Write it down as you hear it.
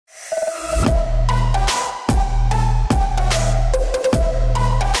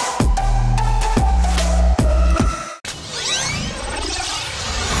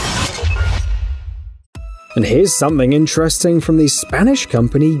And here's something interesting from the Spanish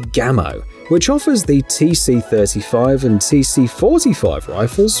company Gamo, which offers the TC-35 and TC-45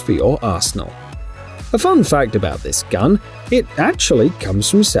 rifles for your arsenal. A fun fact about this gun, it actually comes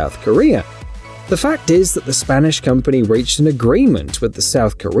from South Korea. The fact is that the Spanish company reached an agreement with the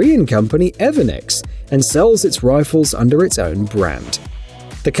South Korean company Umarex and sells its rifles under its own brand.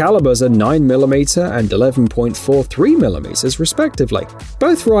 The calibers are 9mm and 11.43mm respectively.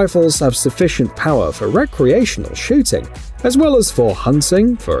 Both rifles have sufficient power for recreational shooting, as well as for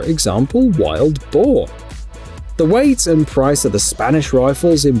hunting, for example, wild boar. The weight and price of the Spanish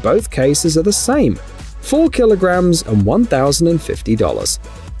rifles in both cases are the same, 4 kilograms and $1,050.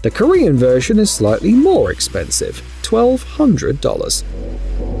 The Korean version is slightly more expensive, $1,200.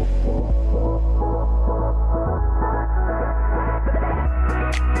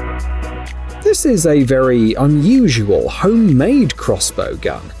 This is a very unusual homemade crossbow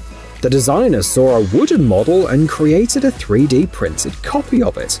gun. The designer saw a wooden model and created a 3D printed copy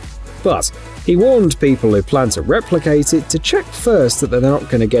of it. But he warned people who plan to replicate it to check first that they're not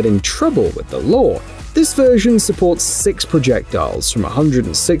going to get in trouble with the law. This version supports 6 projectiles from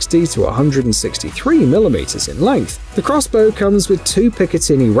 160 to 163mm in length. The crossbow comes with 2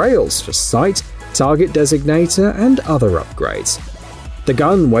 Picatinny rails for sight, target designator, and other upgrades. The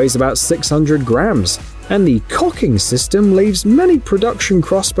gun weighs about 600 grams, and the cocking system leaves many production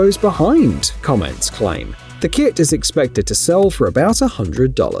crossbows behind, comments claim. The kit is expected to sell for about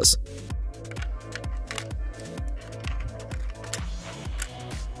 $100.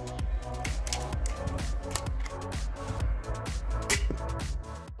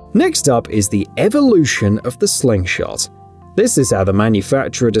 Next up is the evolution of the Slingshot. This is how the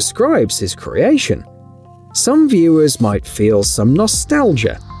manufacturer describes his creation. Some viewers might feel some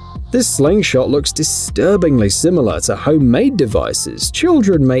nostalgia. This slingshot looks disturbingly similar to homemade devices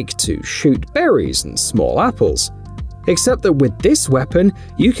children make to shoot berries and small apples. Except that with this weapon,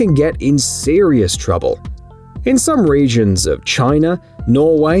 you can get in serious trouble. In some regions of China,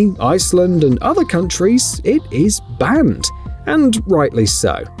 Norway, Iceland, and other countries, it is banned, and rightly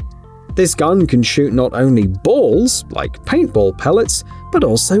so. This gun can shoot not only balls, like paintball pellets, but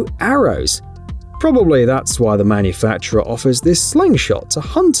also arrows. Probably that's why the manufacturer offers this slingshot to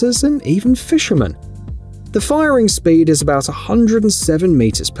hunters and even fishermen. The firing speed is about 107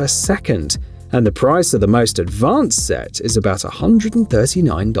 meters per second, and the price of the most advanced set is about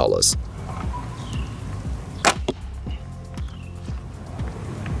 $139.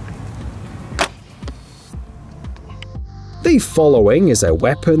 The following is a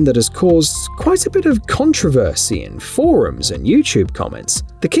weapon that has caused quite a bit of controversy in forums and YouTube comments.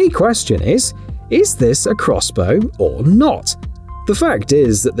 The key question is this a crossbow or not? The fact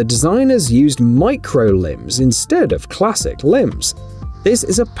is that the designers used micro limbs instead of classic limbs. This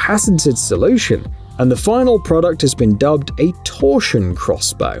is a patented solution, and the final product has been dubbed a torsion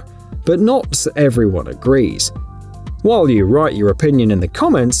crossbow, but not everyone agrees. While you write your opinion in the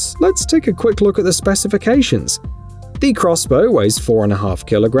comments, let's take a quick look at the specifications. The crossbow weighs 4.5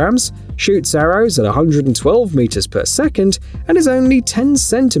 kilograms, shoots arrows at 112 meters per second, and is only 10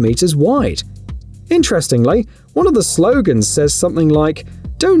 centimeters wide. Interestingly, one of the slogans says something like,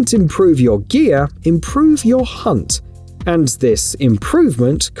 "Don't improve your gear, improve your hunt." And this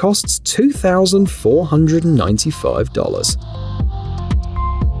improvement costs $2,495.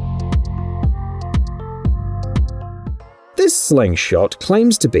 This slingshot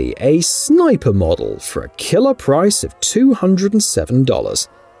claims to be a sniper model for a killer price of $207.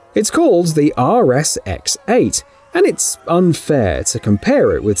 It's called the RSX-8, and it's unfair to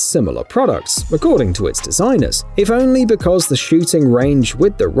compare it with similar products, according to its designers, if only because the shooting range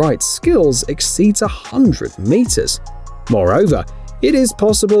with the right skills exceeds 100 meters. Moreover, it is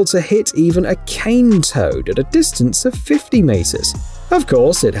possible to hit even a cane toad at a distance of 50 meters. Of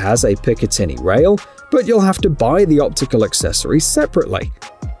course, it has a Picatinny rail, but you'll have to buy the optical accessories separately.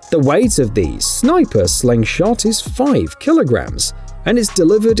 The weight of the sniper slingshot is 5 kilograms, and is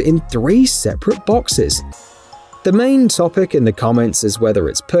delivered in 3 separate boxes. The main topic in the comments is whether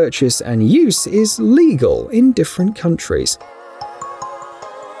its purchase and use is legal in different countries.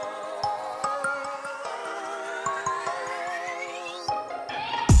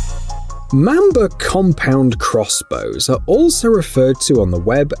 MAMBA compound crossbows are also referred to on the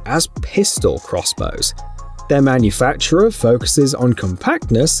web as pistol crossbows. Their manufacturer focuses on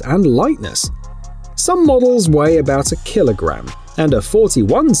compactness and lightness. Some models weigh about a kilogram and are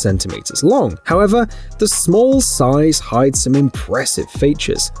 41 centimeters long. However, the small size hides some impressive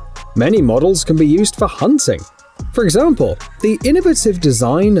features. Many models can be used for hunting. For example, the innovative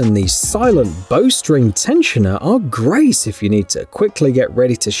design and the silent bowstring tensioner are great if you need to quickly get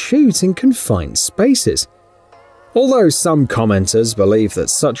ready to shoot in confined spaces. Although some commenters believe that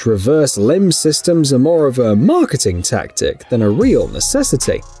such reverse limb systems are more of a marketing tactic than a real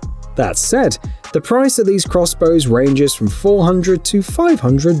necessity. That said, the price of these crossbows ranges from $400 to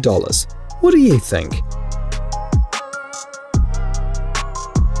 $500. What do you think?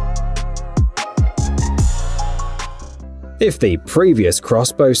 If the previous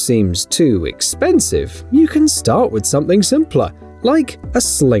crossbow seems too expensive, you can start with something simpler, like a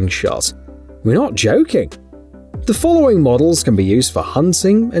slingshot. We're not joking. The following models can be used for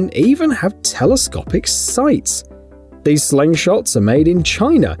hunting and even have telescopic sights. These slingshots are made in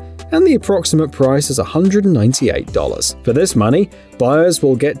China, and the approximate price is $198. For this money, buyers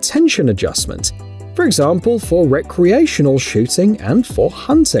will get tension adjustment, for example for recreational shooting and for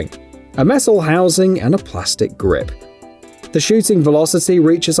hunting, a metal housing and a plastic grip. The shooting velocity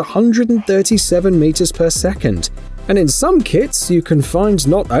reaches 137 meters per second, and in some kits you can find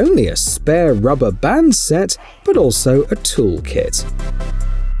not only a spare rubber band set, but also a tool kit.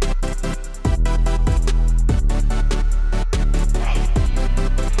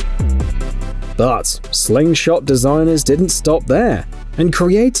 But slingshot designers didn't stop there, and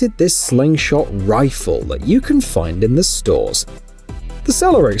created this slingshot rifle that you can find in the stores. The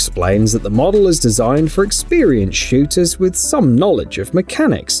seller explains that the model is designed for experienced shooters with some knowledge of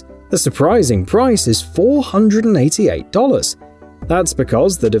mechanics. The surprising price is $488. That's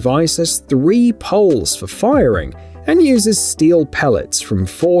because the device has 3 poles for firing and uses steel pellets from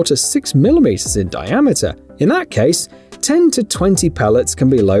 4 to 6 millimeters in diameter. In that case, 10 to 20 pellets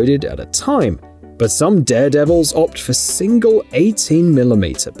can be loaded at a time, but some daredevils opt for single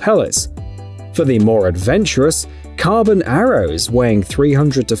 18mm pellets. For the more adventurous, carbon arrows weighing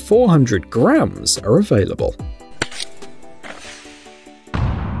 300 to 400 grams are available.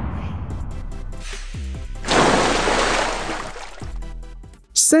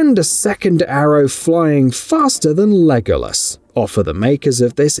 Send a second arrow flying faster than Legolas, offer the makers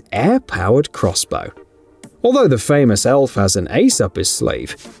of this air-powered crossbow. Although the famous elf has an ace up his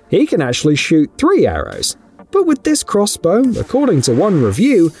sleeve, he can actually shoot 3 arrows. But with this crossbow, according to one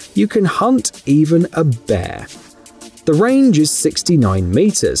review, you can hunt even a bear. The range is 69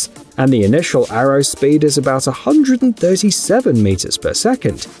 meters, and the initial arrow speed is about 137 meters per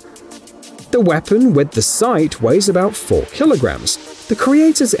second. The weapon with the sight weighs about 4 kilograms. The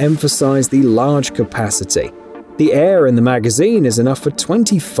creators emphasize the large capacity. The air in the magazine is enough for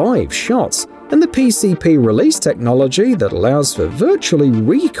 25 shots, and the PCP release technology that allows for virtually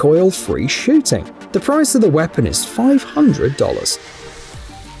recoil-free shooting. The price of the weapon is $500.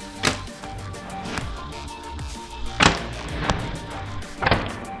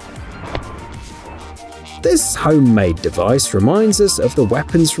 This homemade device reminds us of the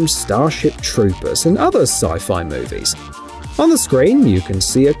weapons from Starship Troopers and other sci-fi movies. On the screen, you can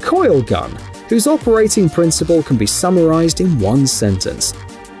see a coil gun, whose operating principle can be summarized in one sentence.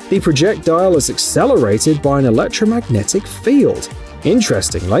 The projectile is accelerated by an electromagnetic field.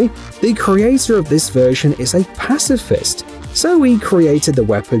 Interestingly, the creator of this version is a pacifist, so he created the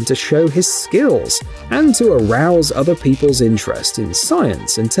weapon to show his skills and to arouse other people's interest in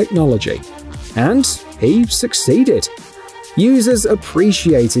science and technology. And he succeeded. Users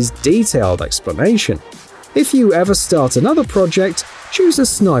appreciate his detailed explanation. If you ever start another project, choose a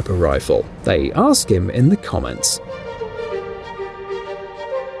sniper rifle, they ask him in the comments.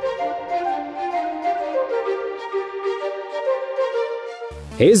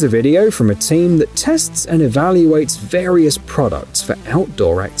 Here's a video from a team that tests and evaluates various products for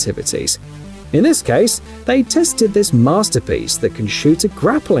outdoor activities. In this case, they tested this masterpiece that can shoot a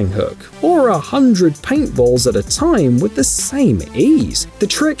grappling hook or 100 paintballs at a time with the same ease. The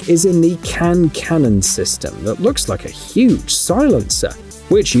trick is in the cannon system that looks like a huge silencer,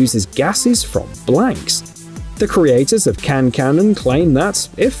 which uses gases from blanks. The creators of cannon claim that,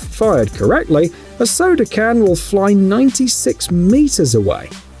 if fired correctly, a soda can will fly 96 meters away.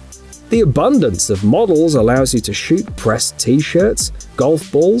 The abundance of models allows you to shoot pressed t-shirts, golf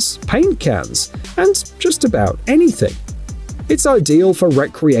balls, paint cans, and just about anything. It's ideal for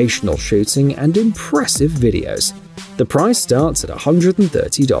recreational shooting and impressive videos. The price starts at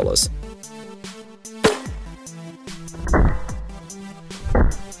 $130.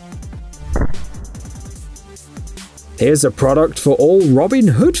 Here's a product for all Robin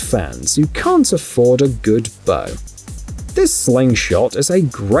Hood fans who can't afford a good bow. This slingshot is a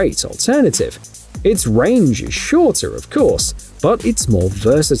great alternative. Its range is shorter, of course, but it's more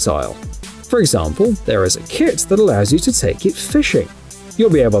versatile. For example, there is a kit that allows you to take it fishing. You'll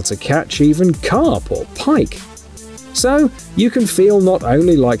be able to catch even carp or pike. So, you can feel not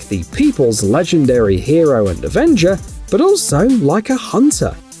only like the people's legendary hero and avenger, but also like a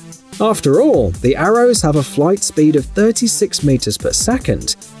hunter. After all, the arrows have a flight speed of 36 meters per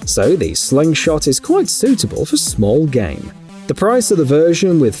second, so the Slingshot is quite suitable for small game. The price of the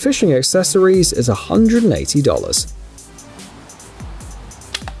version with fishing accessories is $180.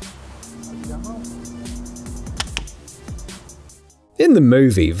 In the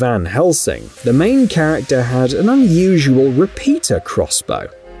movie Van Helsing, the main character had an unusual repeater crossbow.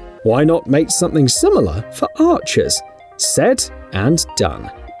 Why not make something similar for archers? Said and done.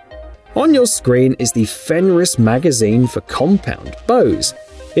 On your screen is the Fenris magazine for compound bows.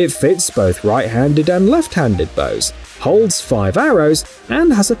 It fits both right-handed and left-handed bows, holds 5 arrows,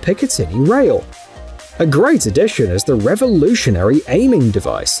 and has a Picatinny rail. A great addition is the revolutionary aiming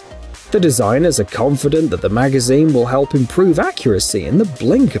device. The designers are confident that the magazine will help improve accuracy in the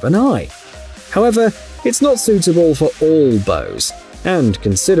blink of an eye. However, it's not suitable for all bows, and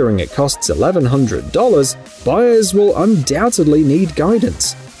considering it costs $1,100, buyers will undoubtedly need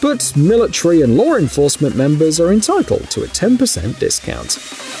guidance. But military and law enforcement members are entitled to a 10% discount.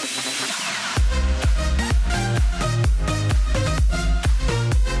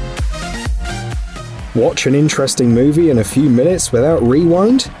 Watch an interesting movie in a few minutes without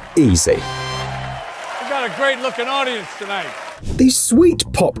rewind? Easy. We got a great-looking audience tonight. The Sweet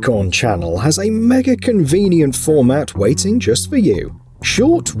Popcorn channel has a mega convenient format waiting just for you.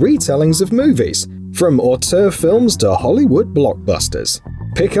 Short retellings of movies, from auteur films to Hollywood blockbusters.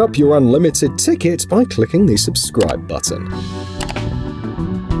 Pick up your unlimited ticket by clicking the subscribe button.